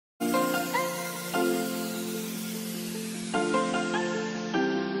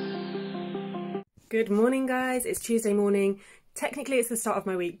Good morning, guys. It's Tuesday morning. Technically it's the start of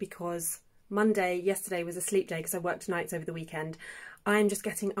my week because yesterday was a sleep day because I worked nights over the weekend. I'm just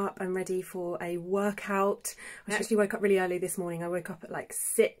getting up and ready for a workout. I actually woke up really early this morning. I woke up at like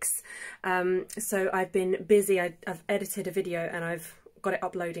 6. So I've been busy. I've edited a video and I've got it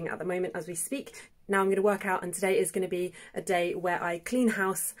uploading at the moment as we speak. Now I'm going to work out, and today is going to be a day where I clean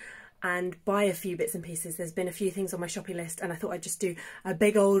house and buy a few bits and pieces. There's been a few things on my shopping list and I thought I'd just do a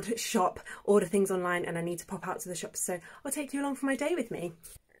big old shop, order things online, and I need to pop out to the shops, so I'll take you along for my day with me.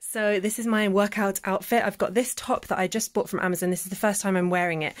 So this is my workout outfit. I've got this top that I just bought from Amazon. This is the first time I'm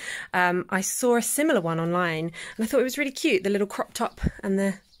wearing it. I saw a similar one online and I thought it was really cute, the little crop top and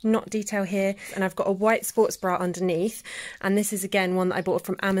the knot detail here, and I've got a white sports bra underneath, and this is again one that I bought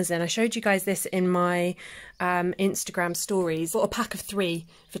from Amazon. I showed you guys this in my Instagram stories. Bought a pack of 3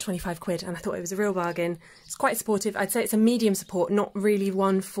 for 25 quid and I thought it was a real bargain. It's quite supportive. I'd say it's a medium support, not really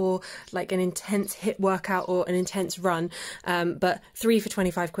one for like an intense HIIT workout or an intense run, but 3 for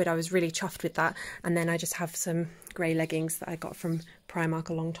 25 quid, I was really chuffed with that. And then I just have some grey leggings that I got from Primark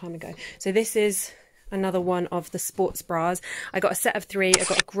a long time ago. So this is another one of the sports bras. I got a set of 3. I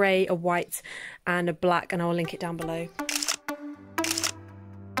got a grey, a white and a black, and I'll link it down below.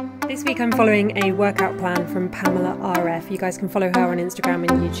 This week I'm following a workout plan from Pamela RF. You guys can follow her on Instagram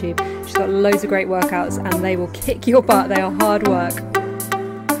and YouTube. She's got loads of great workouts and they will kick your butt. They are hard work.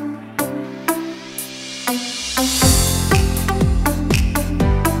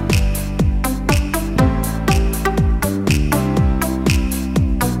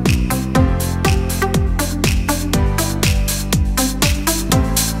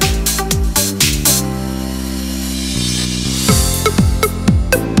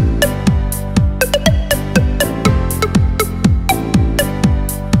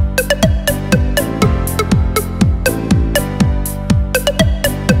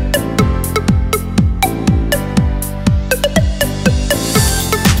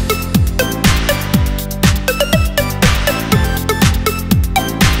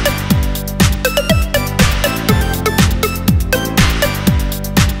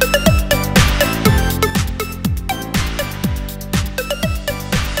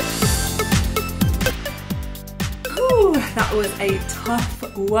 That was a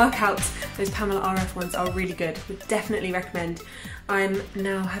tough workout. Those Pamela RF ones are really good. Would definitely recommend. I'm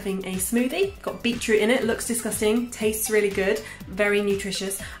now having a smoothie. Got beetroot in it. Looks disgusting. Tastes really good. Very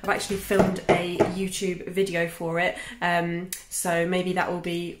nutritious. I've actually filmed a YouTube video for it. So maybe that will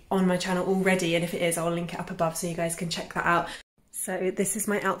be on my channel already. And if it is, I'll link it up above so you guys can check that out. So this is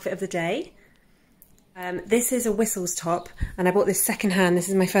my outfit of the day. This is a Whistles top and I bought this second hand. This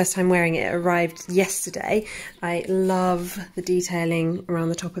is my first time wearing it. It arrived yesterday. I love the detailing around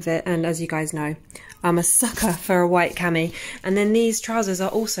the top of it, and as you guys know, I'm a sucker for a white cami. And then these trousers are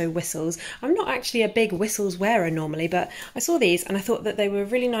also Whistles. I'm not actually a big Whistles wearer normally, but I saw these and I thought that they were a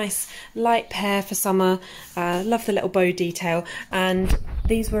really nice light pair for summer. Love the little bow detail, and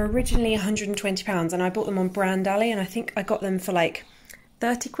these were originally £120 and I bought them on Brand Alley and I think I got them for like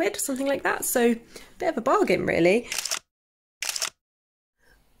 30 quid, something like that, so bit of a bargain really.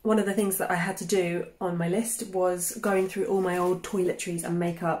 One of the things that I had to do on my list was going through all my old toiletries and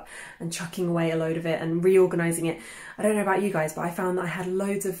makeup and chucking away a load of it and reorganising it. I don't know about you guys, but I found that I had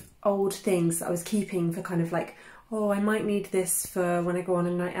loads of old things that I was keeping for kind of like, oh, I might need this for when I go on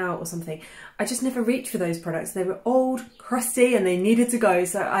a night out or something. I just never reached for those products. They were old, crusty, and they needed to go,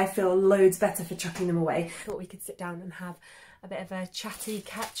 so I feel loads better for chucking them away. I thought we could sit down and have a bit of a chatty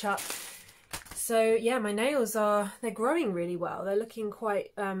catch up. So yeah, my nails they're growing really well. They're looking quite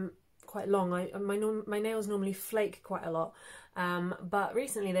long. My nails normally flake quite a lot, but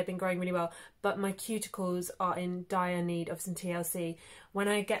recently they've been growing really well. But my cuticles are in dire need of some TLC. When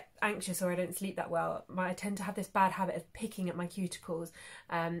I get anxious or I don't sleep that well, I tend to have this bad habit of picking at my cuticles.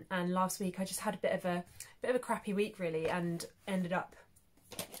 And last week I just had a bit of a crappy week really, and ended up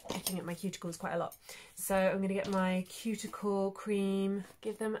picking at my cuticles quite a lot. So I'm going to get my cuticle cream,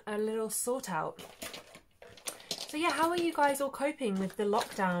 give them a little sort out. So yeah, how are you guys all coping with the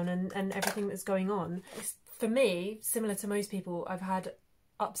lockdown and everything that's going on? For me, similar to most people, I've had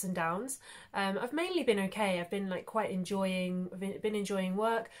ups and downs. I've mainly been okay. I've been like quite enjoying, been enjoying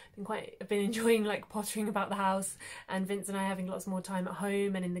work, I've been enjoying like pottering about the house, and Vince and I having lots more time at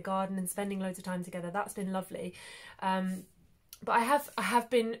home and in the garden and spending loads of time together. That's been lovely. But I have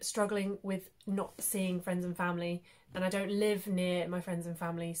been struggling with not seeing friends and family, and I don't live near my friends and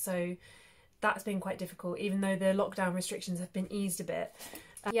family, so that's been quite difficult, even though the lockdown restrictions have been eased a bit.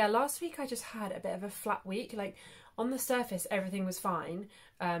 Yeah, last week I just had a bit of a flat week. Like, on the surface, everything was fine.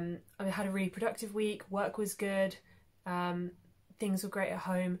 I had a really productive week, work was good, things were great at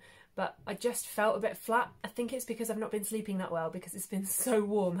home, but I just felt a bit flat. I think it's because I've not been sleeping that well because it's been so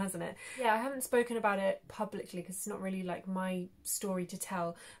warm, hasn't it? Yeah, I haven't spoken about it publicly because it's not really like my story to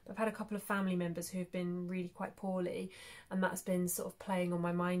tell, but I've had a couple of family members who have been really quite poorly, and that's been sort of playing on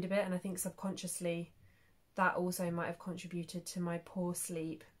my mind a bit, and I think subconsciously that also might have contributed to my poor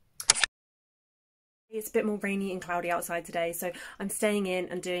sleep. It's a bit more rainy and cloudy outside today, so I'm staying in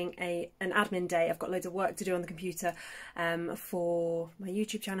and doing an admin day. I've got loads of work to do on the computer for my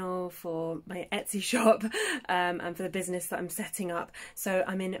YouTube channel, for my Etsy shop, and for the business that I'm setting up. So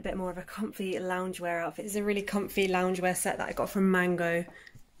I'm in a bit more of a comfy loungewear outfit. It's a really comfy loungewear set that I got from Mango.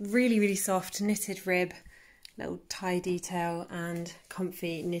 Really, really soft knitted rib, little tie detail, and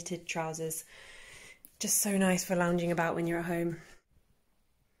comfy knitted trousers. Just so nice for lounging about when you're at home.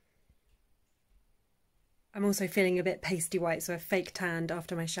 I'm also feeling a bit pasty white, so I fake tanned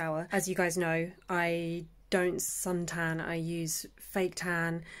after my shower. As you guys know, I don't suntan, I use fake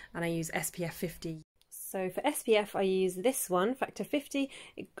tan and I use SPF 50. So for SPF I use this one, factor 50.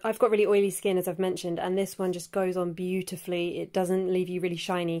 I've got really oily skin, as I've mentioned, and this one just goes on beautifully. It doesn't leave you really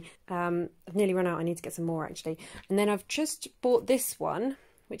shiny. I've nearly run out, I need to get some more actually. And then I've just bought this one,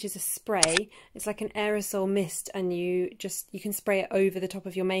 which is a spray. It's like an aerosol mist, and you can spray it over the top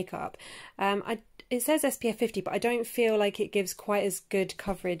of your makeup. It says SPF 50, but I don't feel like it gives quite as good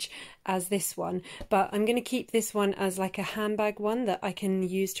coverage as this one. But I'm going to keep this one as like a handbag one that I can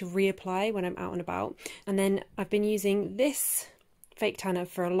use to reapply when I'm out and about. And then I've been using this fake tanner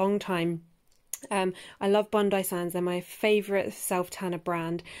for a long time. I love Bondi Sands. They're my favourite self-tanner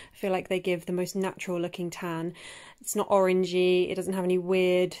brand. I feel like they give the most natural looking tan. It's not orangey, it doesn't have any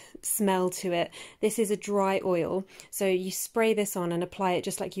weird smell to it. This is a dry oil, so you spray this on and apply it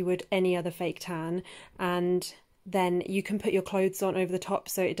just like you would any other fake tan, and then you can put your clothes on over the top,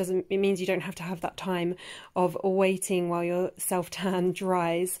 so it means you don't have to have that time of waiting while your self-tan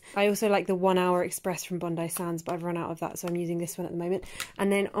dries. I also like the 1 Hour Express from Bondi Sands, but I've run out of that, so I'm using this one at the moment.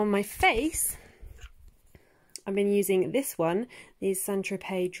 And then on my face, I've been using this one, these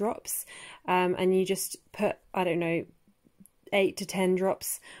Saint-Tropez drops, and you just put, I don't know, 8 to 10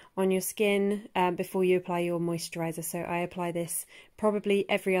 drops on your skin before you apply your moisturiser. So I apply this probably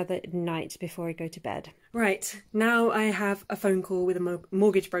every other night before I go to bed. Right, now I have a phone call with a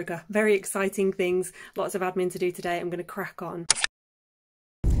mortgage broker. Very exciting things, lots of admin to do today. I'm going to crack on.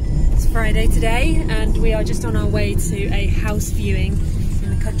 It's Friday today and we are just on our way to a house viewing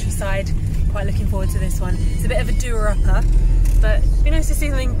in the countryside. Quite looking forward to this one. It's a bit of a doer-upper, but it'd be nice to see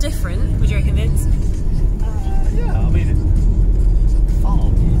something different. Would you reckon, Vince? Yeah, I mean, it's a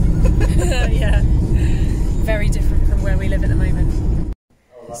farm. Yeah, very different from where we live at the moment.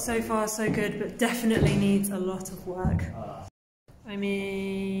 So far so good, but definitely needs a lot of work. I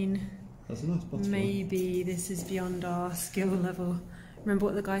mean, that's a nice maybe this is beyond our skill level. Remember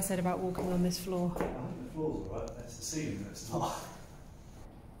what the guy said about walking on this floor? The floor's alright, it's the ceiling that's not.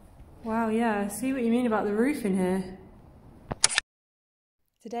 Wow, yeah, I see what you mean about the roof in here.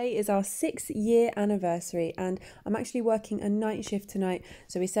 Today is our 6-year anniversary and I'm actually working a night shift tonight,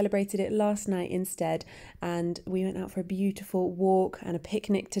 so we celebrated it last night instead, and we went out for a beautiful walk and a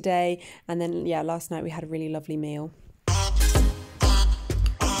picnic today, and then yeah, last night we had a really lovely meal.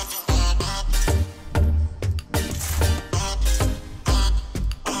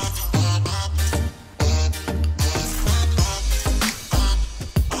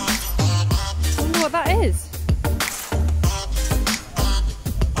 What that is.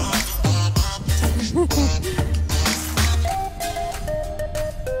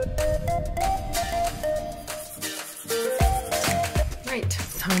 Right,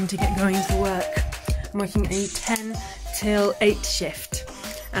 time to get going to work. I'm working a 10 till 8 shift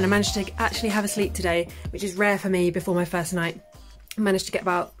and I managed to actually have a sleep today, which is rare for me before my first night. I managed to get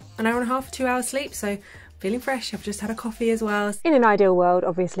about an hour and a half, 2 hours sleep, so feeling fresh. I've just had a coffee as well. In an ideal world,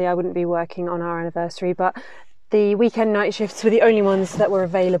 obviously I wouldn't be working on our anniversary, but the weekend night shifts were the only ones that were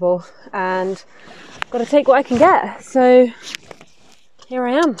available and got to take what I can get. So here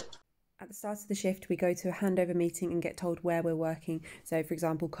I am. At the start of the shift, we go to a handover meeting and get told where we're working. So for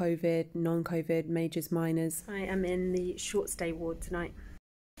example, COVID, non-COVID, majors, minors. I am in the short stay ward tonight.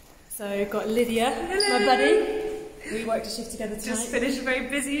 So got Lydia, hello, my buddy. We worked a shift together tonight. Just finished a very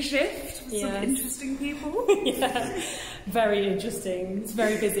busy shift with some interesting people. Yeah, very interesting. It's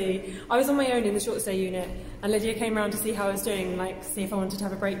very busy. I was on my own in the short stay unit and Lydia came around to see how I was doing, like see if I wanted to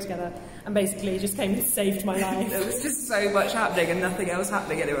have a break together, and basically just came and saved my life. There was just so much happening and nothing else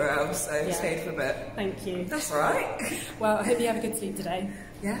happening anywhere else, so I stayed for a bit. Thank you. That's all right. Well, I hope you have a good sleep today.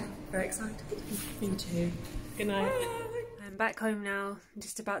 Yeah, very excited. Me too. Good night. Bye. I'm back home now. I'm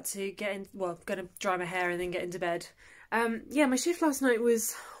just about to get in, well, gonna dry my hair and then get into bed. Yeah, my shift last night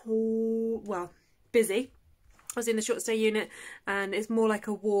was, well, busy. I was in the short stay unit, and it's more like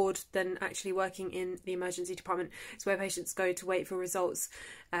a ward than actually working in the emergency department. It's where patients go to wait for results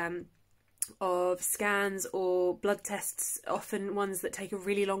of scans or blood tests, often ones that take a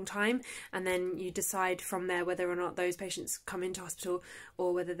really long time, and then you decide from there whether or not those patients come into hospital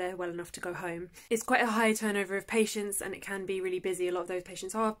or whether they're well enough to go home. It's quite a high turnover of patients, and it can be really busy. A lot of those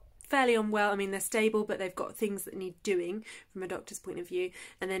patients are fairly unwell. I mean, they're stable, but they've got things that need doing from a doctor's point of view.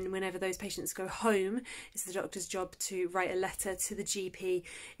 And then whenever those patients go home, it's the doctor's job to write a letter to the GP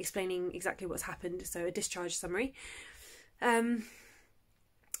explaining exactly what's happened, so a discharge summary.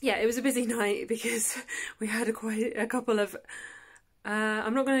 Yeah, it was a busy night because we had quite a couple of,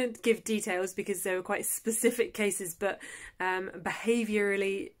 I'm not going to give details because they were quite specific cases, but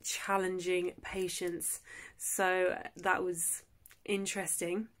behaviourally challenging patients. So that was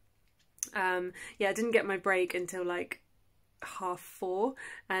interesting. Yeah, I didn't get my break until like 4:30,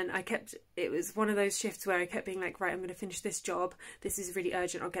 and it was one of those shifts where I kept being like, right, I'm going to finish this job. This is really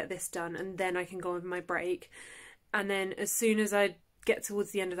urgent. I'll get this done, and then I can go on my break. And then as soon as I get towards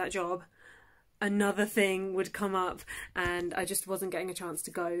the end of that job, another thing would come up, and I just wasn't getting a chance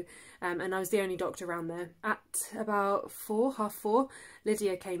to go. And I was the only doctor around there. At about 4:30,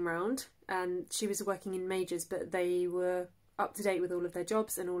 Lydia came round, and she was working in majors, but they were up to date with all of their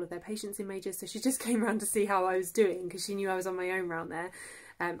jobs and all of their patients in majors, so she just came round to see how I was doing, because she knew I was on my own round there.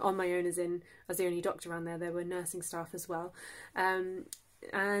 On my own as in I was the only doctor around there. There were nursing staff as well.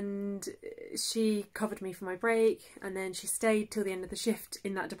 And she covered me for my break, and then she stayed till the end of the shift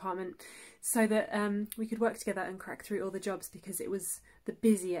in that department so that we could work together and crack through all the jobs, because it was the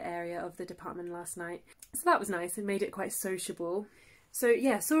busier area of the department last night. So that was nice. It made it quite sociable. So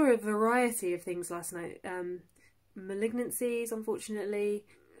yeah, saw a variety of things last night. Malignancies, unfortunately,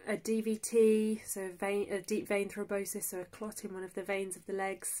 a DVT, so a deep vein thrombosis, so a clot in one of the veins of the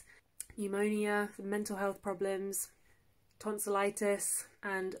legs, pneumonia, mental health problems, tonsillitis,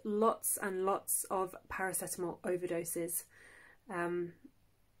 and lots of paracetamol overdoses.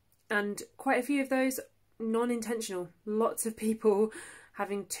 And quite a few of those non-intentional. Lots of people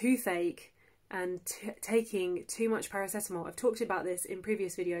having toothache and taking too much paracetamol. I've talked about this in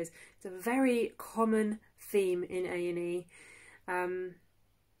previous videos. It's a very common theme in A&E.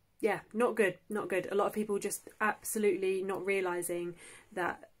 Yeah, not good, not good. A lot of people just absolutely not realising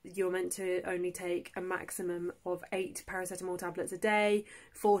that you're meant to only take a maximum of 8 paracetamol tablets a day,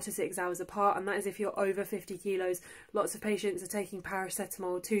 4 to 6 hours apart, and that is if you're over 50 kilos. Lots of patients are taking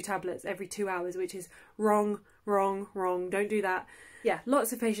paracetamol 2 tablets every 2 hours, which is wrong, wrong, wrong. Don't do that. Yeah,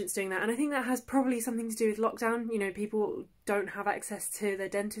 lots of patients doing that, and I think that has probably something to do with lockdown. You know, people don't have access to their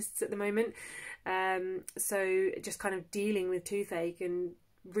dentists at the moment, so just kind of dealing with toothache and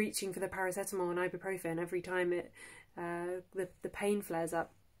reaching for the paracetamol and ibuprofen every time the pain flares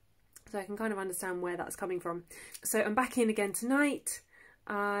up. So I can kind of understand where that's coming from. So I'm back in again tonight.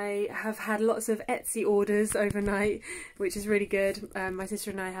 I have had lots of Etsy orders overnight, which is really good. My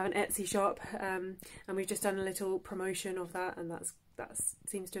sister and I have an Etsy shop, and we've just done a little promotion of that, and that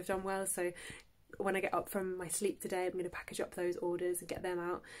seems to have done well. So when I get up from my sleep today, I'm going to package up those orders and get them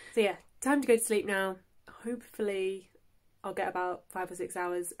out. So yeah, time to go to sleep now. Hopefully I'll get about 5 or 6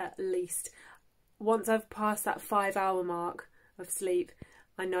 hours at least. Once I've passed that 5-hour mark of sleep,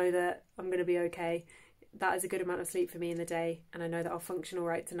 I know that I'm going to be okay. That is a good amount of sleep for me in the day, and I know that I'll function all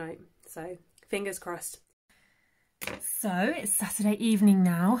right tonight. So fingers crossed. So it's Saturday evening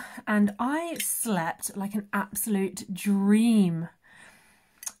now, and I slept like an absolute dream.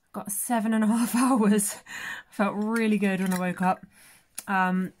 Got 7.5 hours. Felt really good when I woke up,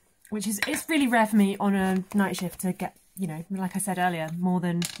 which is, it's really rare for me on a night shift to get, you know, like I said earlier, more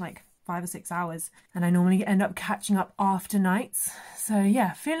than like 5 or 6 hours, and I normally end up catching up after nights. So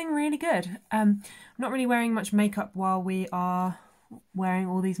yeah, feeling really good. I'm not really wearing much makeup while we are wearing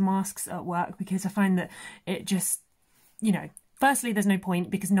all these masks at work, because I find that it just, you know, firstly there's no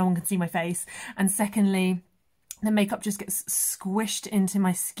point because no one can see my face, and secondly the makeup just gets squished into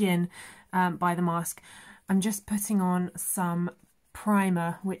my skin by the mask. I'm just putting on some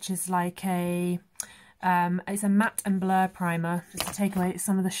primer, which is like a it's a matte and blur primer, just to take away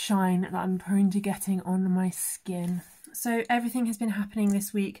some of the shine that I'm prone to getting on my skin. So everything has been happening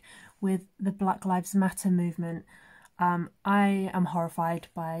this week with the Black Lives Matter movement. I am horrified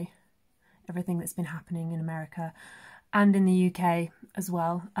by everything that's been happening in America and in the UK as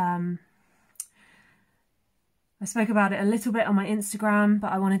well. I spoke about it a little bit on my Instagram,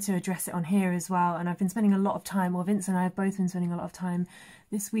 but I wanted to address it on here as well. And I've been spending a lot of time, well, Vince and I have both been spending a lot of time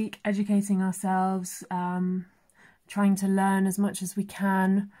this week educating ourselves, trying to learn as much as we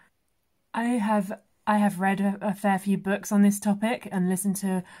can. I have read a fair few books on this topic and listened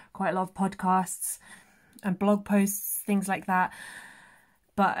to quite a lot of podcasts and blog posts, things like that.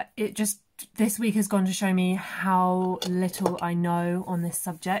 But this week has gone to show me how little I know on this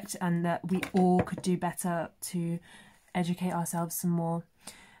subject, and that we all could do better to educate ourselves some more.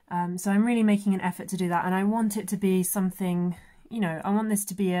 So I'm really making an effort to do that, and I want it to be something, I want this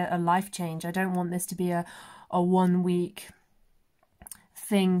to be a life change. I don't want this to be a 1 week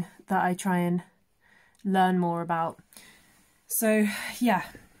thing that I try and learn more about. So yeah,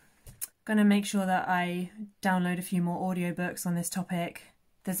 gonna make sure that I download a few more audiobooks on this topic.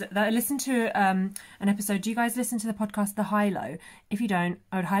 I listened to an episode. Do you guys listen to the podcast The High Low? If you don't,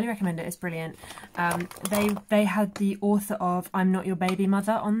 I would highly recommend it. It's brilliant. They had the author of I'm Not Your Baby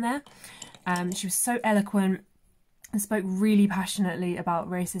Mother on there. She was so eloquent and spoke really passionately about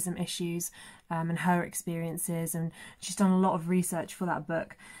racism issues and her experiences, and she's done a lot of research for that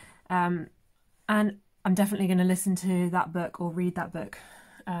book. And I'm definitely going to listen to that book or read that book.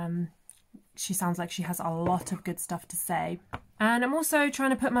 She sounds like she has a lot of good stuff to say. And I'm also trying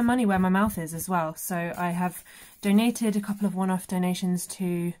to put my money where my mouth is as well. So I have donated a couple of one-off donations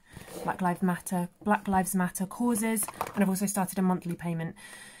to Black Lives Matter causes, and I've also started a monthly payment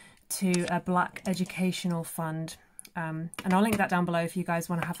to a Black Educational Fund. And I'll link that down below if you guys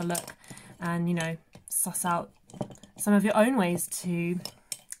want to have a look and, suss out some of your own ways to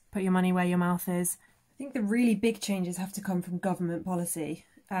put your money where your mouth is. I think the really big changes have to come from government policy.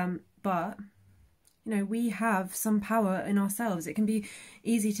 But we have some power in ourselves. It can be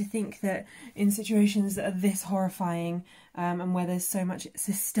easy to think that in situations that are this horrifying and where there's so much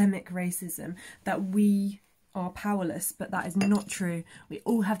systemic racism that we are powerless, but that is not true. We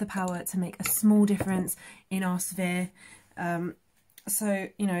all have the power to make a small difference in our sphere. So,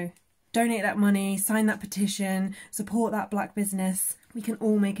 donate that money, sign that petition, support that Black business. We can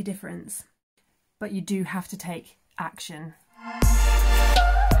all make a difference. But you do have to take action.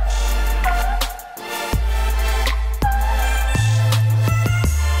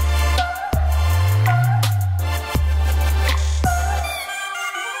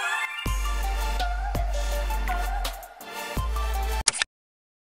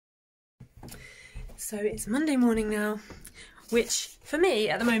 So it's Monday morning now, which for me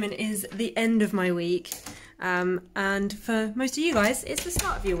at the moment is the end of my week, and for most of you guys it's the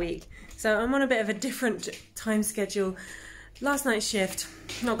start of your week. So I'm on a bit of a different time schedule. Last night's shift,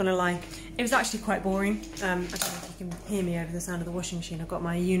 not gonna lie, it was actually quite boring. I don't know if you can hear me over the sound of the washing machine. I've got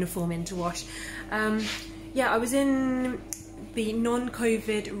my uniform in to wash. Yeah, I was in the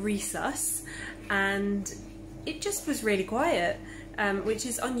non-COVID resus and it just was really quiet. Which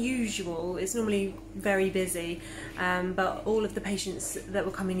is unusual. It's normally very busy, but all of the patients that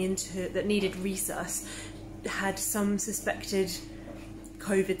were coming into that needed resus had some suspected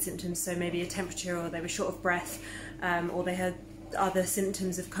COVID symptoms, so maybe a temperature, or they were short of breath, or they had other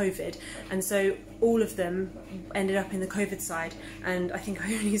symptoms of COVID, and so all of them ended up in the COVID side, and I think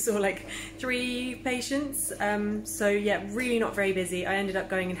I only saw like 3 patients, so yeah, really not very busy. I ended up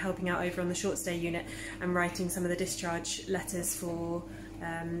going and helping out over on the short stay unit and writing some of the discharge letters for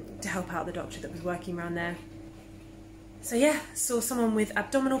to help out the doctor that was working around there. So yeah, saw someone with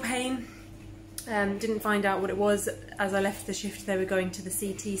abdominal pain. Didn't find out what it was as I left the shift. They were going to the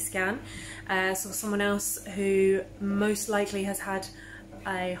CT scan. Saw someone else who most likely has had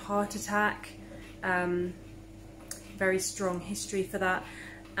a heart attack, very strong history for that.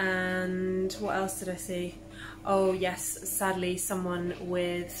 And what else did I see? Oh yes, sadly someone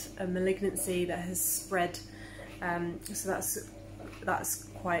with a malignancy that has spread, so that's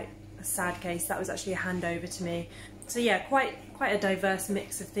quite a sad case. That was actually a handover to me. So yeah, quite a diverse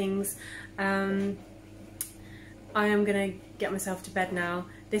mix of things. I am gonna get myself to bed now.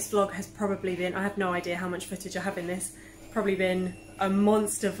 This vlog has probably been, I have no idea how much footage I have in this, probably been a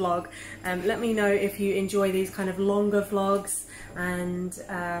monster vlog. Let me know if you enjoy these kind of longer vlogs, and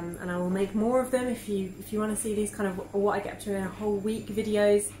I will make more of them if you want to see these kind of what I get up to in a whole week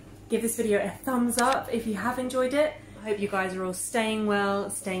videos. Give this video a thumbs up if you have enjoyed it. I hope you guys are all staying well,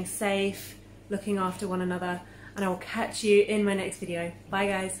 staying safe, looking after one another, and I will catch you in my next video. Bye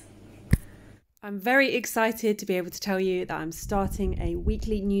guys. I'm very excited to be able to tell you that I'm starting a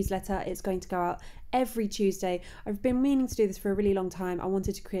weekly newsletter. It's going to go out every Tuesday. I've been meaning to do this for a really long time. I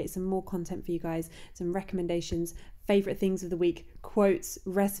wanted to create some more content for you guys, some recommendations, favourite things of the week, quotes,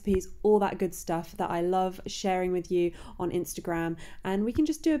 recipes, all that good stuff that I love sharing with you on Instagram. And we can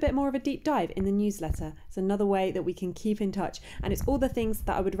just do a bit more of a deep dive in the newsletter. It's another way that we can keep in touch, and it's all the things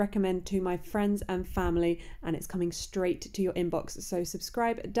that I would recommend to my friends and family, and it's coming straight to your inbox. So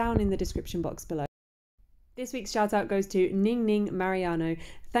subscribe down in the description box below. This week's shout out goes to Ning Ning Mariano.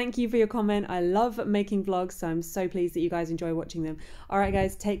 Thank you for your comment. I love making vlogs, so I'm so pleased that you guys enjoy watching them. All right,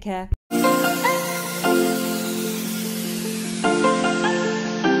 guys, take care.